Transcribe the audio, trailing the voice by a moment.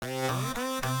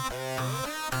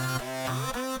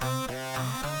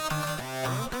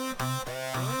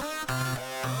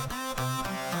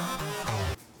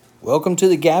Welcome to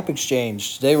the Gap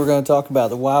Exchange. Today we're going to talk about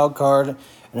the wild card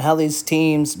and how these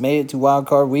teams made it to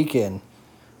Wildcard Weekend.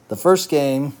 The first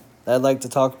game that I'd like to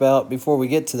talk about before we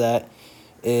get to that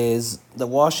is the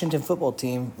Washington football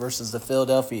team versus the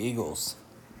Philadelphia Eagles.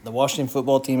 The Washington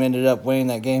football team ended up winning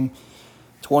that game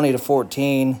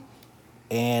 20-14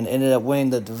 and ended up winning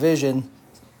the division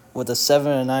with a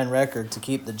 7-9 record to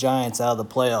keep the Giants out of the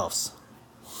playoffs.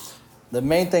 The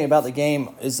main thing about the game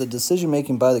is the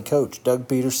decision-making by the coach, Doug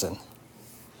Peterson.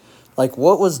 Like,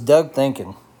 what was Doug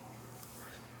thinking?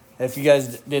 If you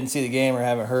guys didn't see the game or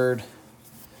haven't heard,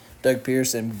 Doug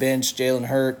Peterson benched Jalen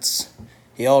Hurts.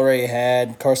 He already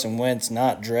had Carson Wentz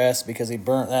not dressed because he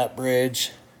burnt that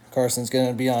bridge. Carson's going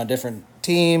to be on a different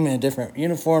team in a different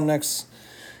uniform next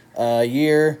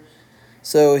year.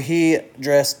 So he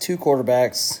dressed two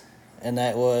quarterbacks, and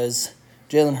that was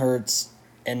Jalen Hurts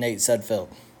and Nate Sudfeld.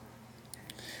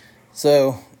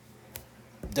 So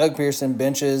Doug Pearson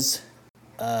benches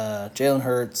Jalen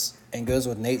Hurts and goes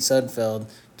with Nate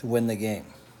Sudfeld to win the game.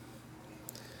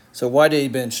 So why did he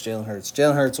bench Jalen Hurts?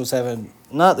 Jalen Hurts was having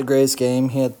not the greatest game.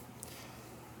 He had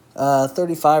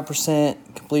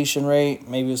 35% completion rate,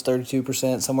 maybe it was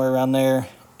 32%, somewhere around there,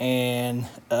 and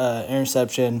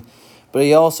interception. But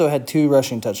he also had 2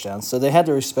 rushing touchdowns. So they had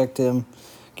to respect him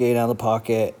getting out of the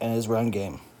pocket and his run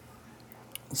game.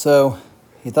 So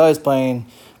he thought he was playing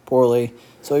poorly.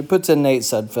 So he puts in Nate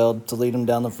Sudfeld to lead him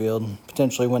down the field and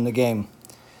potentially win the game.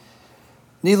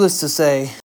 Needless to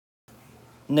say,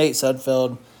 Nate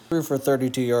Sudfeld threw for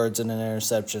 32 yards and an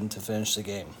interception to finish the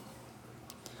game.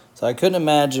 So I couldn't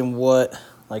imagine what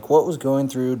was going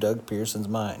through Doug Pearson's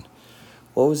mind.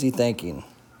 What was he thinking?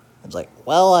 It's like,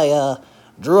 well, I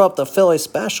drew up the Philly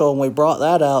special and we brought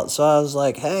that out. So I was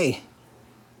like, hey,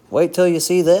 wait till you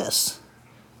see this.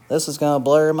 This is going to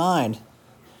blow your mind.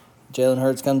 Jalen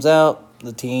Hurts comes out.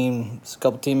 A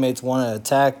couple teammates want to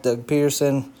attack Doug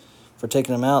Pearson for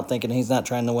taking him out, thinking he's not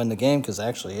trying to win the game, because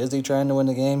actually, is he trying to win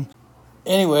the game?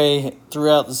 Anyway,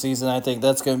 throughout the season, I think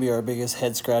that's going to be our biggest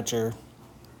head scratcher.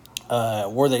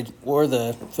 Were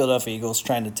the Philadelphia Eagles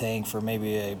trying to tank for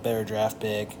maybe a better draft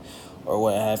pick or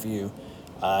what have you?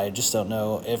 I just don't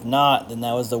know. If not, then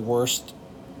that was the worst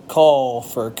call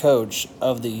for a coach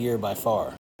of the year by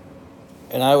far.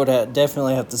 And I would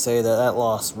definitely have to say that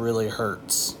loss really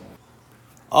hurts.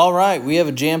 All right, we have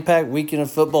a jam-packed weekend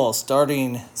of football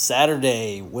starting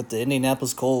Saturday with the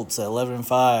Indianapolis Colts at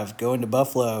 11-5 going to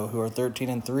Buffalo, who are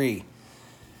 13-3.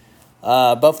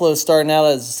 Buffalo is starting out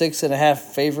as a 6.5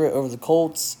 favorite over the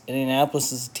Colts.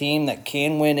 Indianapolis is a team that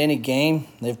can win any game.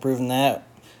 They've proven that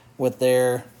with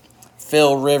their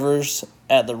Phil Rivers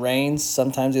at the reins.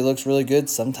 Sometimes he looks really good.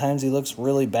 Sometimes he looks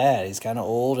really bad. He's kind of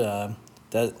old.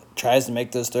 That tries to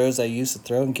make those throws I used to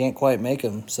throw and can't quite make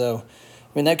them. So, I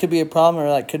mean, that could be a problem or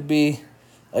that could be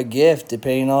a gift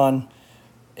depending on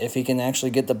if he can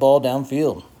actually get the ball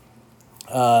downfield.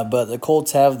 But the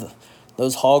Colts have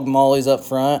those hog mollies up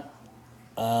front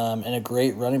and a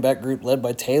great running back group led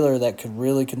by Taylor that could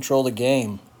really control the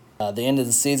game. The end of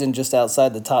the season just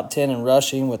outside the top 10 in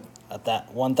rushing with at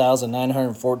that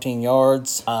 1,914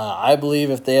 yards. I believe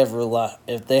if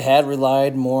they had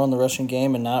relied more on the rushing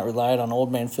game and not relied on Old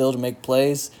Man Phil to make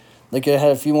plays, they could have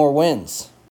had a few more wins.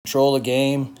 Control the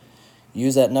game,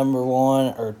 use that number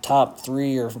 1 or top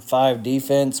 3 or 5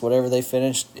 defense, whatever they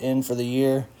finished in for the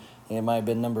year. I think it might have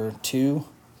been number 2,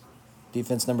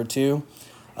 defense number 2.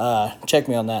 Check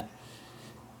me on that.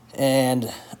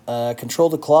 And control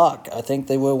the clock. I think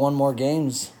they would have won more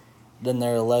games than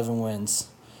their 11 wins.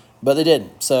 But they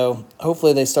didn't. So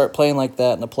hopefully they start playing like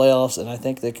that in the playoffs, and I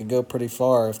think they could go pretty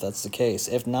far if that's the case.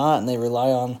 If not, and they rely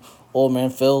on Old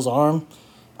Man Phil's arm,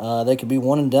 they could be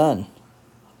one and done.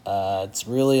 It's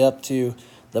really up to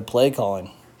the play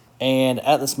calling. And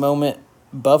at this moment,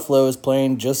 Buffalo is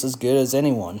playing just as good as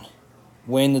anyone.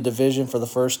 Winning the division for the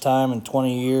first time in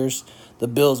 20 years. The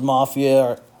Bills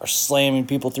Mafia are slamming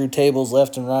people through tables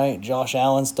left and right. Josh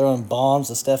Allen's throwing bombs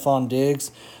to Stephon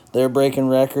Diggs. They're breaking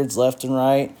records left and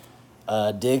right.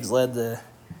 Diggs led the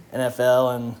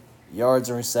NFL in yards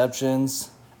and receptions.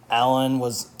 Allen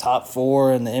was top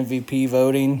 4 in the MVP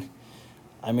voting.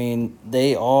 I mean,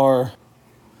 they are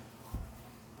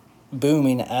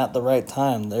booming at the right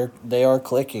time. They are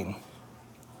clicking.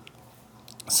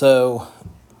 So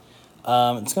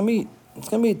it's gonna be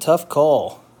a tough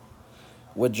call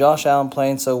with Josh Allen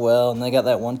playing so well, and they got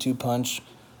that 1-2 punch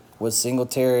with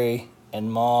Singletary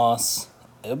and Moss.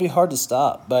 It'll be hard to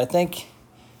stop, but I think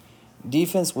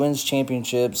defense wins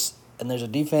championships, and there's a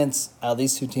defense out of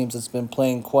these two teams that's been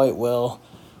playing quite well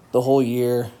the whole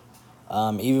year.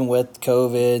 Even with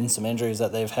COVID and some injuries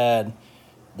that they've had,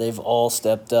 they've all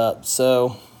stepped up.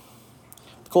 So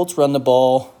the Colts run the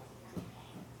ball.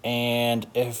 And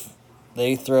if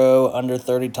they throw under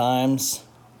 30 times,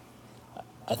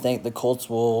 I think the Colts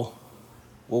will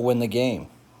win the game.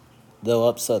 They'll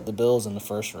upset the Bills in the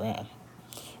first round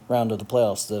of the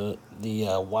playoffs,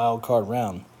 the wild card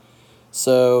round.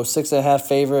 So 6.5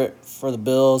 favorite for the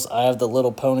Bills. I have the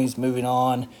Little Ponies moving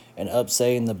on and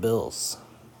upsetting the Bills.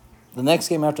 The next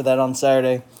game after that on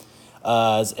Saturday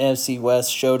is NFC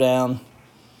West showdown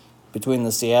between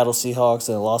the Seattle Seahawks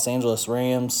and the Los Angeles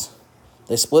Rams.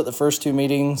 They split the first two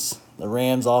meetings. The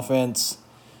Rams offense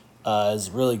is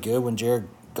really good when Jared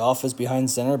Goff is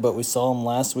behind center, but we saw him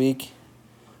last week,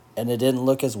 and it didn't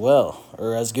look as well,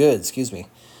 or as good, excuse me.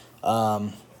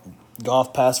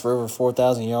 Goff passed for over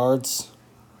 4,000 yards,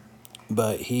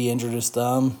 but he injured his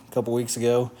thumb a couple weeks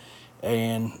ago,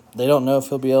 and they don't know if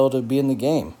he'll be able to be in the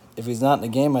game. If he's not in the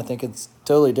game, I think it's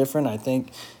totally different. I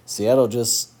think Seattle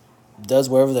just does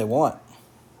whatever they want.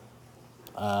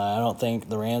 I don't think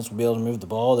the Rams will be able to move the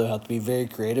ball. They'll have to be very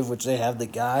creative, which they have the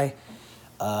guy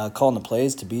calling the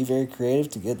plays to be very creative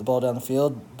to get the ball down the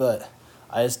field. But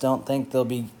I just don't think they'll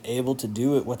be able to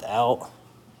do it without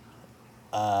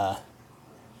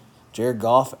Jared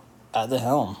Goff at the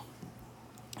helm.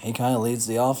 He kind of leads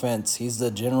the offense. He's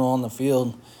the general on the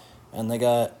field, and they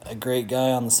got a great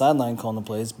guy on the sideline calling the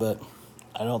plays, but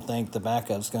I don't think the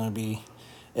backup's going to be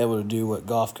able to do what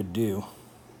Goff could do.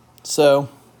 So,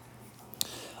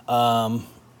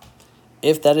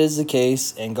 if that is the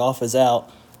case and Goff is out,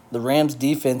 the Rams'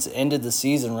 defense ended the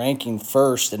season ranking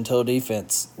first in total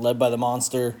defense, led by the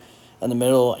monster in the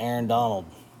middle, Aaron Donald.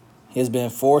 He has been a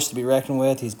force to be reckoned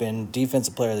with. He's been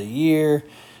Defensive Player of the Year.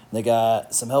 They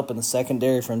got some help in the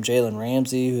secondary from Jalen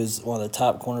Ramsey, who's one of the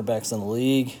top cornerbacks in the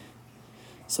league.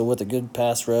 So with a good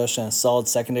pass rush and a solid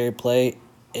secondary play,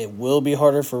 it will be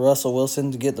harder for Russell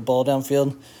Wilson to get the ball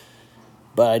downfield.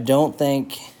 But I don't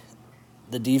think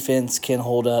the defense can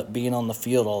hold up being on the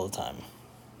field all the time.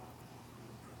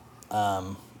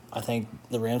 I think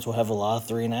the Rams will have a lot of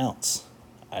 3-and-outs.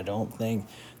 I don't think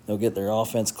they'll get their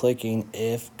offense clicking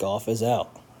if Goff is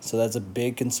out. So that's a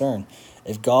big concern.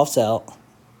 If Goff's out,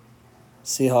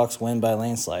 Seahawks win by a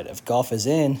landslide. If Goff is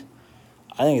in,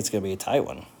 I think it's going to be a tight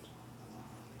one.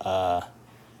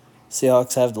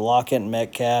 Seahawks have the Lockett and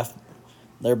Metcalf.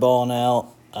 They're balling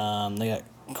out. They got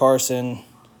Carson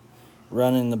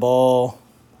running the ball.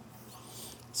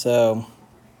 So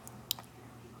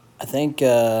I think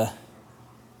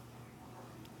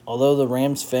although the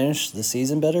Rams finished the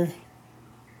season better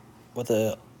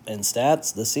in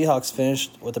stats, the Seahawks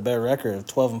finished with a better record of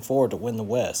 12-4 to win the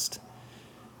West.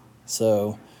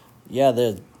 So, yeah,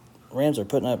 the Rams are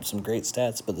putting up some great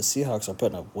stats, but the Seahawks are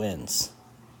putting up wins.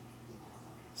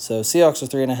 So, Seahawks are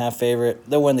 3.5 favorite.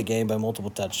 They'll win the game by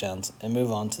multiple touchdowns and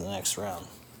move on to the next round.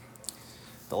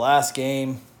 The last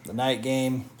game, the night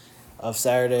game of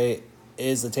Saturday,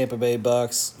 is the Tampa Bay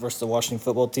Bucks versus the Washington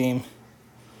football team.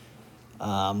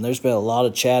 There's been a lot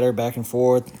of chatter back and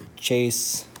forth.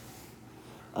 Chase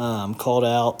called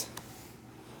out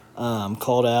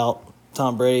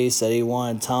Tom Brady, said he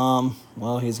wanted Tom.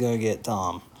 Well, he's going to get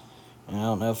Tom. And I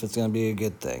don't know if it's going to be a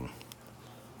good thing.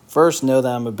 First, know that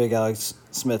I'm a big Alex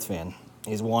Smith fan.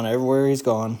 He's won everywhere he's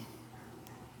gone.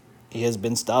 He has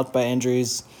been stopped by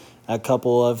injuries on a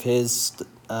couple of his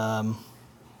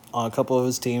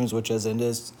teams, which has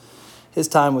ended his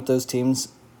time with those teams.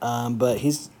 But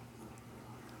he's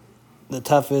the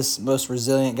toughest, most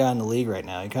resilient guy in the league right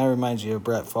now. He kind of reminds you of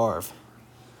Brett Favre.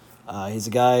 He's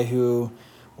a guy who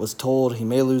was told he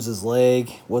may lose his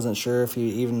leg, wasn't sure if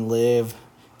he'd even live,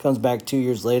 comes back 2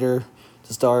 years later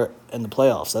to start in the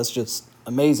playoffs. That's just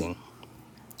amazing.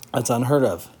 That's unheard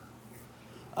of.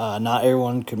 Not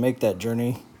everyone could make that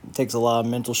journey. It takes a lot of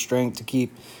mental strength to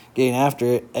keep getting after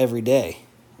it every day.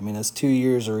 I mean, that's 2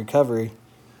 years of recovery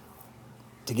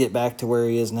to get back to where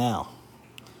he is now.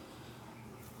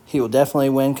 He will definitely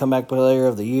win Comeback Player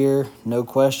of the Year, no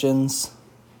questions.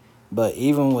 But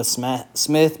even with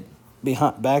Smith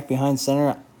back behind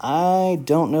center, I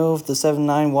don't know if the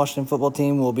 7-9 Washington football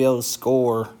team will be able to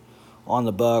score on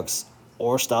the Bucs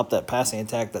or stop that passing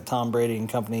attack that Tom Brady and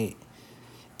company,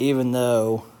 even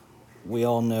though we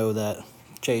all know that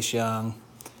Chase Young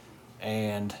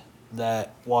and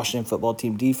that Washington football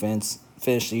team defense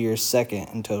finished the year second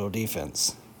in total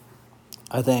defense.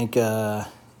 I think,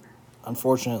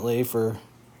 unfortunately for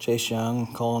Chase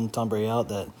Young calling Tom Brady out,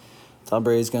 that Tom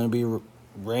Brady is going to be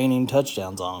raining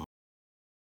touchdowns on him.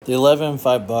 The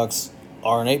 11-5 Bucs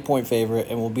are an 8-point favorite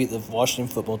and will beat the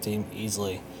Washington football team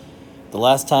easily. The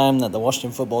last time that the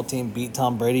Washington football team beat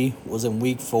Tom Brady was in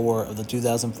Week 4 of the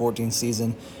 2014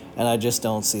 season, and I just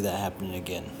don't see that happening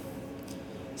again.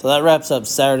 So that wraps up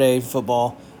Saturday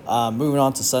football. Moving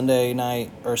on to Sunday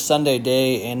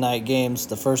day and night games.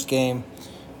 The first game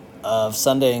of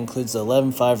Sunday includes the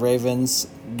 11-5 Ravens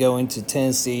going to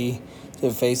Tennessee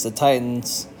to face the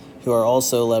Titans, who are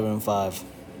also 11-5.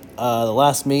 The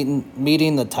last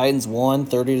meeting, the Titans won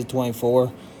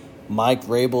 30-24. Mike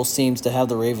Vrabel seems to have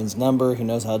the Ravens' number. He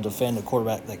knows how to defend a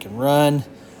quarterback that can run.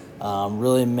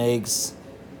 Really makes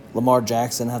Lamar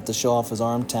Jackson have to show off his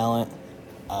arm talent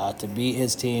to beat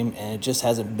his team, and it just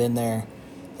hasn't been there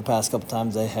the past couple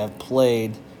times they have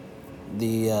played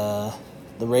the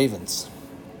Ravens.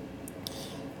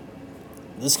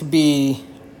 This could be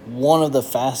one of the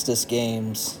fastest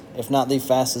games, if not the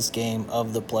fastest game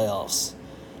of the playoffs.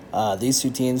 These two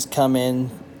teams come in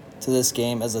to this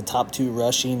game as the top two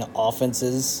rushing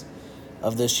offenses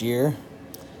of this year.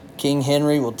 King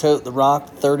Henry will tote the rock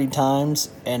 30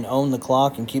 times and own the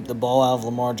clock and keep the ball out of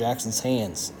Lamar Jackson's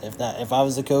hands. If I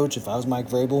was the coach, if I was Mike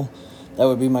Vrabel, that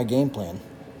would be my game plan.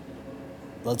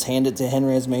 Let's hand it to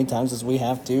Henry as many times as we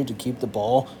have to keep the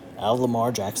ball out of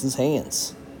Lamar Jackson's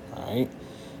hands. All right?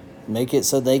 Make it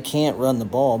so they can't run the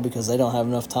ball because they don't have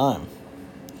enough time.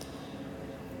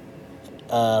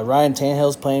 Ryan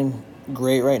Tannehill's playing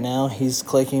great right now. He's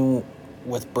clicking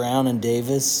with Brown and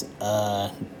Davis.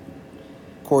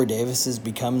 Corey Davis has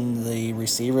become the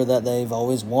receiver that they've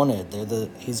always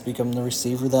wanted. He's become the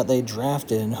receiver that they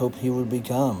drafted and hoped he would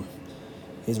become.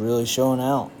 He's really showing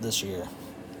out this year.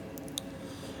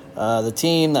 The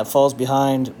team that falls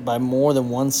behind by more than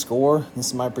one score, this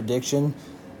is my prediction,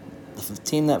 the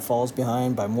team that falls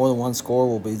behind by more than one score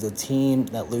will be the team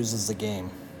that loses the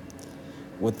game.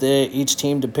 With each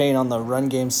team depending on the run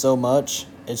game so much,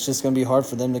 it's just going to be hard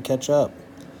for them to catch up.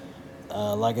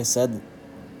 Like I said,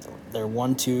 they're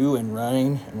 1-2 in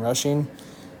running and rushing,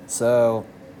 so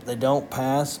they don't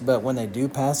pass, but when they do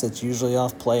pass, it's usually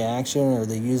off play action or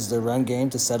they use their run game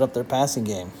to set up their passing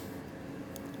game.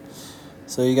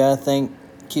 So you got to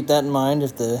keep that in mind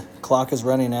if the clock is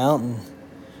running out and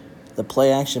the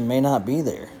play action may not be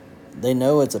there. They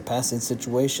know it's a passing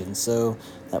situation, so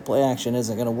that play action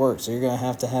isn't going to work. So you're going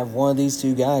to have one of these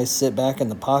two guys sit back in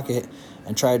the pocket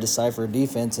and try to decipher a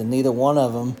defense, and neither one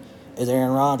of them is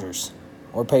Aaron Rodgers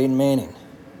or Peyton Manning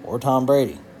or Tom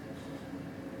Brady.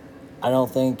 I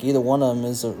don't think either one of them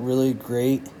is a really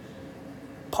great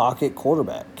pocket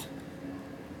quarterback.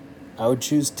 I would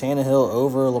choose Tannehill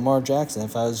over Lamar Jackson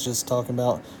if I was just talking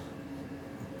about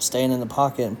staying in the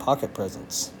pocket and pocket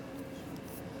presence.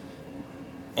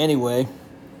 Anyway,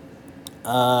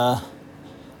 I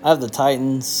have the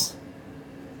Titans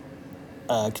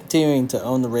continuing to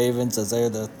own the Ravens as they're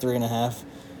the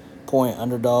 3.5-point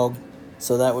underdog.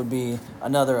 So that would be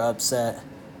another upset.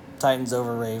 Titans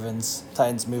over Ravens.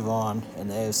 Titans move on in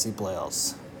the AFC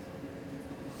playoffs.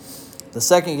 The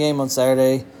second game on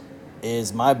Saturday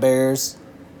is my Bears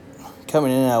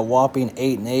coming in at a whopping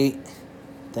 8-8.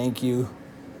 Thank you,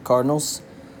 Cardinals.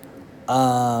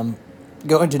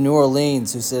 Going to New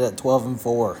Orleans, who sit at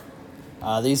 12-4.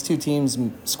 These two teams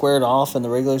squared off in the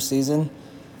regular season.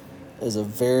 It was a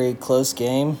very close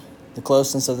game. The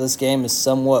closeness of this game is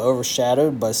somewhat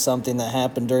overshadowed by something that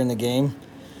happened during the game.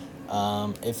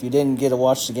 If you didn't get to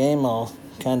watch the game, I'll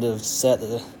kind of set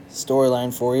the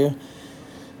storyline for you.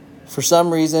 For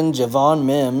some reason, Javon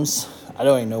Mims, I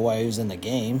don't even know why he was in the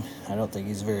game. I don't think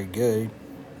he's very good.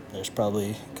 There's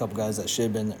probably a couple guys that should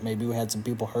have been. Maybe we had some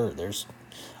people hurt.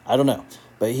 I don't know.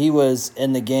 But he was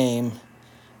in the game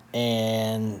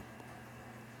and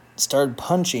started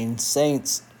punching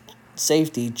Saints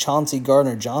safety Chauncey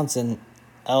Gardner-Johnson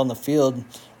out on the field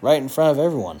right in front of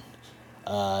everyone.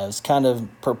 I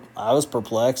was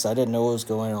perplexed. I didn't know what was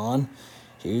going on.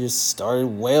 He just started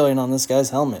wailing on this guy's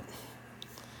helmet.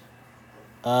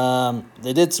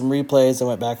 They did some replays. I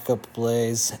went back a couple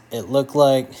plays. It looked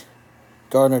like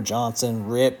Gardner-Johnson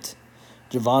ripped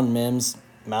Javon Mims'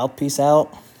 mouthpiece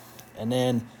out. And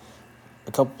then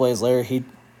a couple plays later,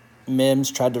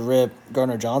 Mims tried to rip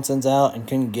Gardner-Johnson's out and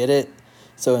couldn't get it.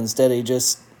 So instead, he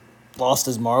just lost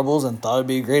his marbles and thought it'd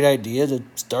be a great idea to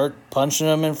start punching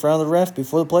him in front of the ref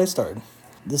before the play started.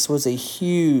 This was a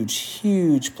huge,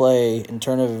 huge play in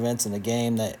turn of events in the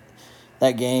game.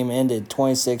 That game ended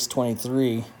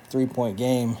 26-23, 3-point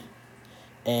game.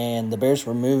 And the Bears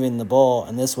were moving the ball,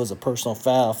 and this was a personal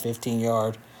foul,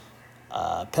 15-yard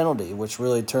penalty, which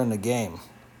really turned the game.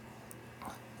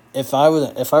 If I were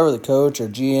the coach or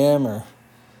GM or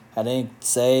had any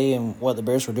say in what the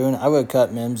Bears were doing, I would have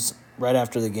cut Mims right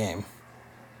after the game.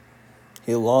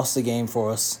 He lost the game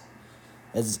for us.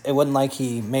 It wasn't like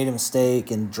he made a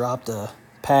mistake and dropped a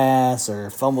pass or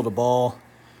fumbled a ball.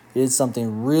 He did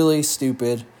something really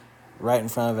stupid right in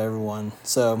front of everyone.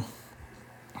 So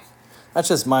that's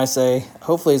just my say.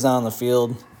 Hopefully he's not on the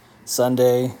field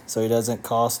Sunday so he doesn't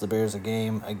cost the Bears a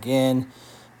game again.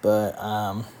 But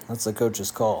that's the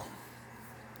coach's call.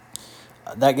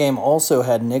 That game also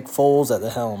had Nick Foles at the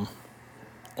helm.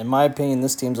 In my opinion,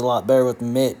 this team's a lot better with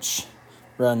Mitch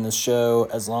running the show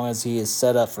as long as he is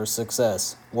set up for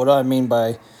success. What do I mean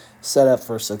by set up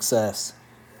for success?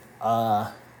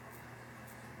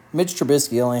 Mitch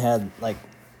Trubisky only had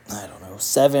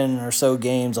 7 or so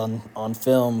games on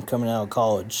film coming out of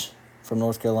college from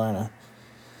North Carolina.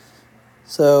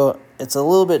 So it's a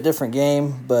little bit different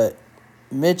game, but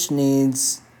Mitch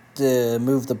needs to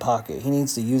move the pocket. He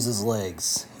needs to use his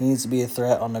legs. He needs to be a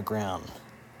threat on the ground.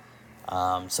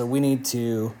 So we need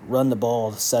to run the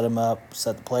ball, set him up,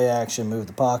 set the play action, move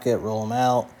the pocket, roll him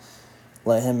out,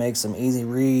 let him make some easy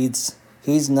reads.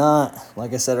 He's not,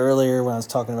 like I said earlier when I was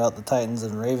talking about the Titans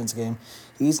and Ravens game,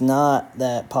 he's not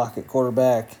that pocket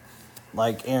quarterback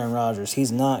like Aaron Rodgers.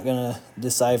 He's not going to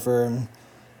decipher and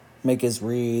make his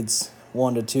reads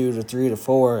 1 to 2 to 3 to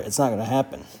 4. It's not going to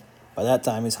happen. By that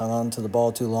time, he's hung on to the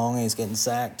ball too long and he's getting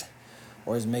sacked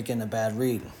or he's making a bad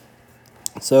read.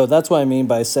 So that's what I mean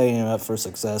by setting him up for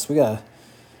success. We got to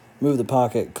move the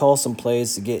pocket, call some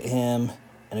plays to get him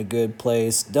in a good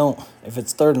place. If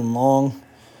it's 3rd and long,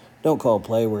 don't call a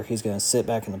play where he's going to sit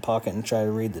back in the pocket and try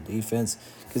to read the defense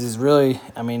because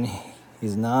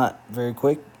he's not very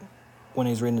quick when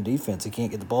he's reading the defense. He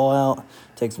can't get the ball out.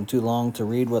 It takes him too long to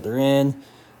read what they're in,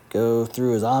 go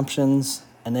through his options,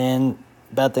 and then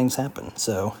bad things happen.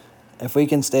 So if we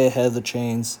can stay ahead of the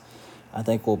chains, I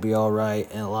think we'll be all right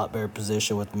in a lot better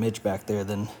position with Mitch back there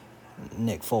than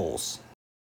Nick Foles.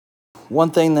 One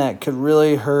thing that could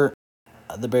really hurt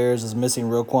the Bears is missing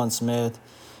Roquan Smith.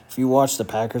 If you watch the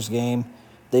Packers game,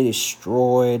 they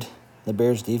destroyed the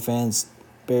Bears defense.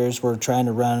 Bears were trying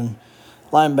to run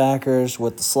linebackers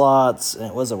with the slots, and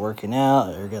it wasn't working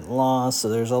out. They were getting lost, so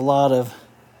there's a lot of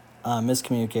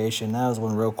miscommunication. That was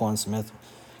when Roquan Smith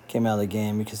came out of the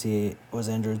game because he was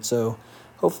injured. So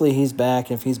hopefully he's back.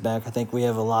 If he's back, I think we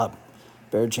have a lot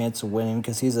better chance of winning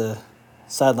because he's a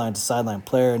sideline-to-sideline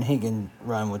player, and he can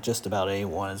run with just about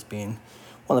anyone as being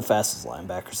one of the fastest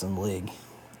linebackers in the league.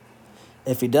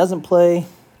 If he doesn't play,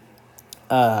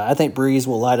 I think Breeze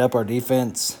will light up our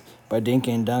defense by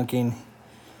dinking and dunking.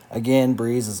 Again,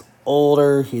 Breeze is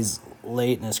older. He's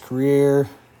late in his career.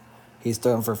 He's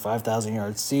throwing for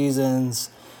 5,000-yard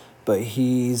seasons, but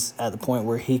he's at the point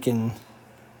where he can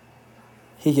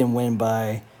win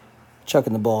by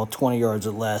chucking the ball 20 yards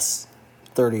or less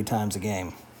 30 times a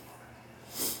game.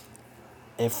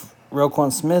 If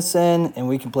Roquan Smith's in and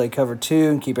we can play cover 2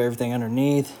 and keep everything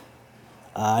underneath,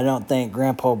 I don't think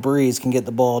Grandpa Breeze can get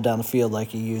the ball down the field like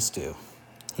he used to.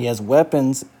 He has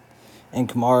weapons in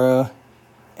Kamara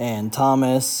and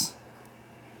Thomas.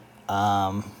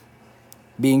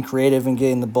 Being creative and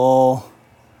getting the ball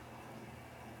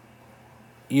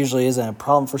usually isn't a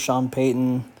problem for Sean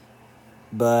Payton,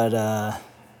 but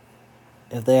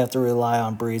if they have to rely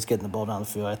on Breeze getting the ball down the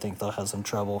field, I think they'll have some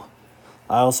trouble.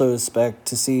 I also expect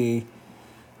to see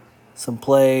some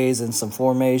plays and some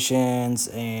formations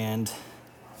and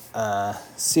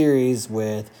series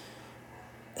with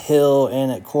Hill in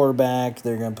at quarterback.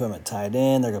 They're going to put him at tight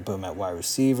end. They're going to put him at wide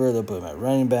receiver. They'll put him at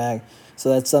running back. So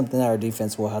that's something that our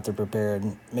defense will have to prepare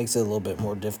and makes it a little bit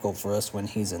more difficult for us when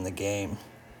he's in the game.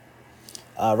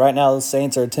 Right now, the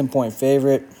Saints are a 10-point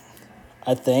favorite.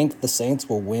 I think the Saints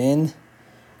will win.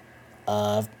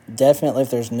 Definitely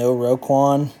if there's no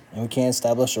Roquan and we can't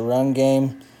establish a run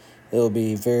game, it will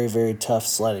be very, very tough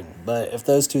sledding. But if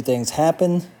those two things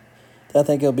happen, I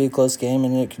think it'll be a close game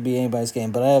and it could be anybody's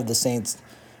game. But I have the Saints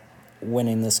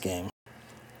winning this game.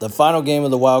 The final game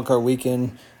of the Wildcard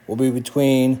Weekend will be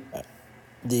between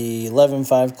the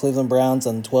 11-5 Cleveland Browns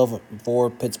and the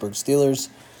 12-4 Pittsburgh Steelers.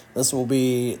 This will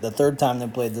be the 3rd time they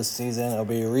played this season. It'll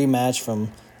be a rematch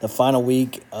from the final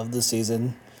week of the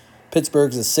season.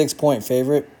 Pittsburgh's a 6-point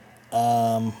favorite.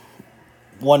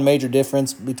 One major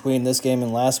difference between this game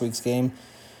and last week's game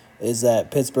is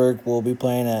that Pittsburgh will be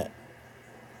playing at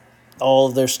all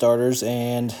of their starters,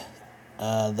 and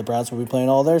the Browns will be playing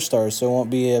all their stars. So it won't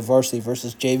be a varsity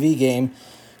versus JV game,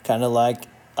 kind of like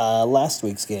last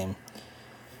week's game.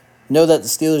 Know that the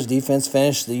Steelers' defense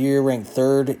finished the year ranked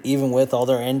 3rd, even with all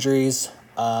their injuries.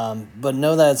 But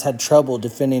know that it's had trouble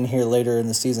defending here later in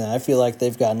the season. I feel like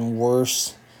they've gotten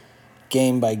worse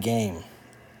game by game.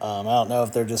 I don't know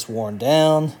if they're just worn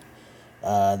down.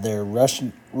 Their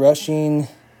rushing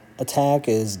attack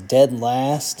is dead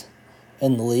last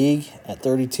in the league at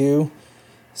 32.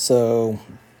 So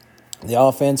the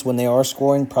offense, when they are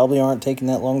scoring, probably aren't taking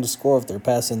that long to score if they're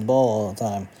passing the ball all the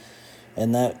time.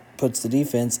 And that puts the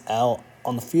defense out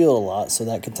on the field a lot, so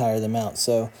that could tire them out.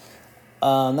 So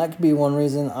That could be one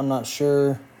reason. I'm not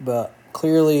sure, but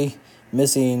clearly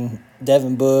missing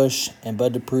Devin Bush and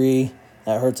Bud Dupree,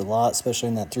 that hurts a lot, especially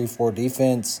in that 3-4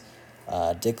 defense.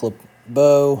 Dick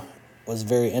LeBeau was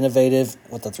very innovative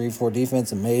with the 3-4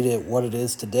 defense and made it what it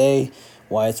is today,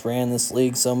 why it's ran this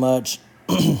league so much.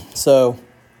 So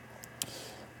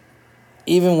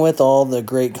even with all the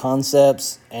great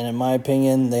concepts, and in my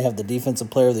opinion, they have the Defensive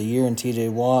Player of the Year in T.J.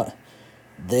 Watt,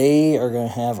 they are going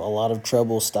to have a lot of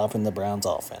trouble stopping the Browns'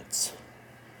 offense.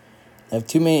 They have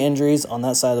too many injuries on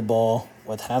that side of the ball,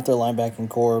 with half their linebacking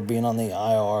core being on the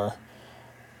IR.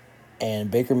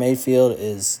 And Baker Mayfield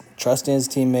is trusting his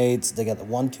teammates. They got the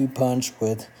 1-2 punch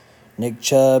with Nick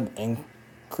Chubb and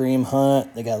Kareem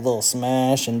Hunt. They got a little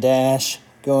smash and dash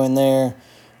going there.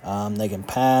 They can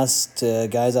pass to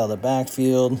guys out of the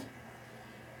backfield.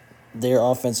 Their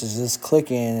offense is just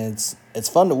clicking. It's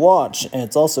fun to watch, and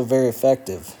it's also very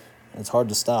effective. It's hard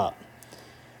to stop.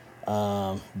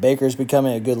 Baker's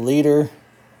becoming a good leader.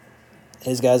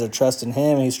 His guys are trusting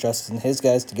him. He's trusting his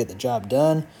guys to get the job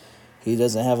done. He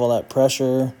doesn't have all that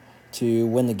pressure to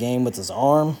win the game with his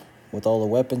arm, with all the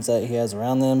weapons that he has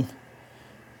around them.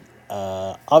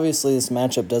 Obviously, this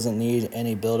matchup doesn't need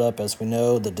any build-up. As we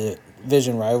know, the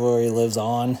division rivalry lives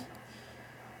on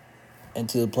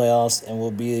into the playoffs, and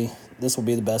this will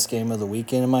be the best game of the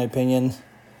weekend, in my opinion.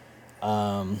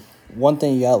 One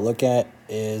thing you got to look at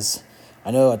is,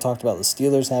 I know I talked about the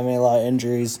Steelers having a lot of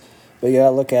injuries, but you got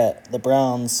to look at the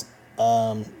Browns.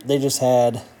 They just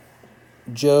had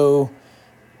Joe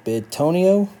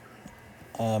Bitonio.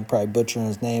 I'm probably butchering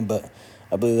his name, but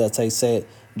I believe that's how you say it.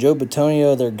 Joe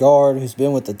Bitonio, their guard, who's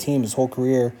been with the team his whole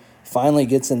career, finally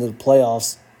gets into the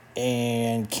playoffs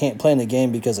and can't play in the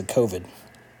game because of COVID.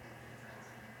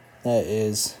 That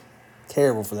is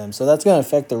terrible for them. So that's going to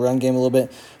affect the run game a little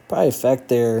bit, probably affect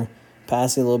their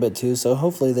passing a little bit too. So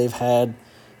hopefully they've had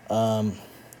at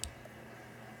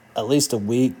least a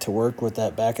week to work with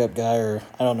that backup guy, or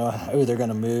I don't know who they're going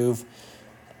to move,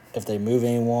 if they move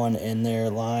anyone in their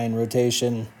line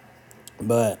rotation.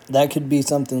 But that could be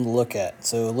something to look at.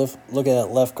 So look at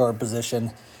that left guard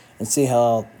position and see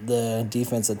how the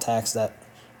defense attacks that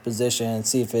position and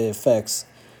see if it affects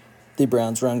the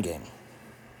Browns' run game.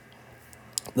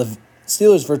 The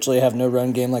Steelers virtually have no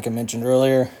run game, like I mentioned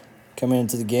earlier. Coming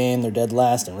into the game, they're dead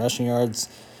last in rushing yards.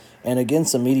 And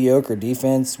against a mediocre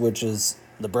defense, which is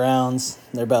the Browns,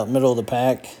 they're about middle of the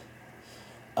pack.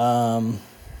 I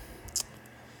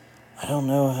don't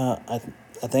know how.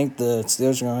 I think the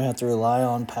Steelers are going to have to rely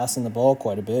on passing the ball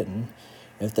quite a bit. And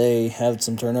if they have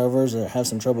some turnovers or have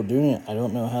some trouble doing it, I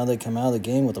don't know how they come out of the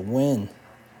game with a win.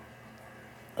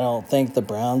 I don't think the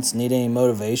Browns need any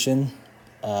motivation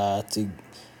to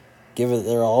give it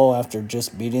their all after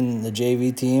just beating the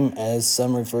JV team, as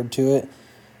some referred to it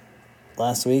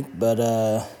last week. But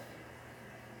I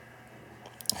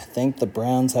think the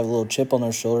Browns have a little chip on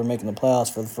their shoulder making the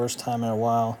playoffs for the first time in a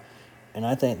while. And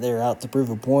I think they're out to prove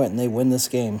a point, and they win this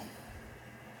game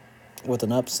with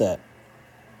an upset.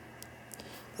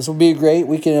 This will be a great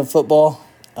weekend of football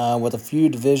with a few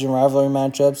division rivalry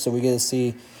matchups. So we get to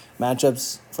see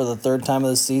matchups for the third time of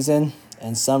the season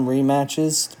and some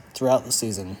rematches throughout the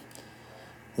season.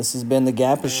 This has been the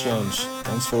Gap Exchange.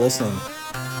 Thanks for listening.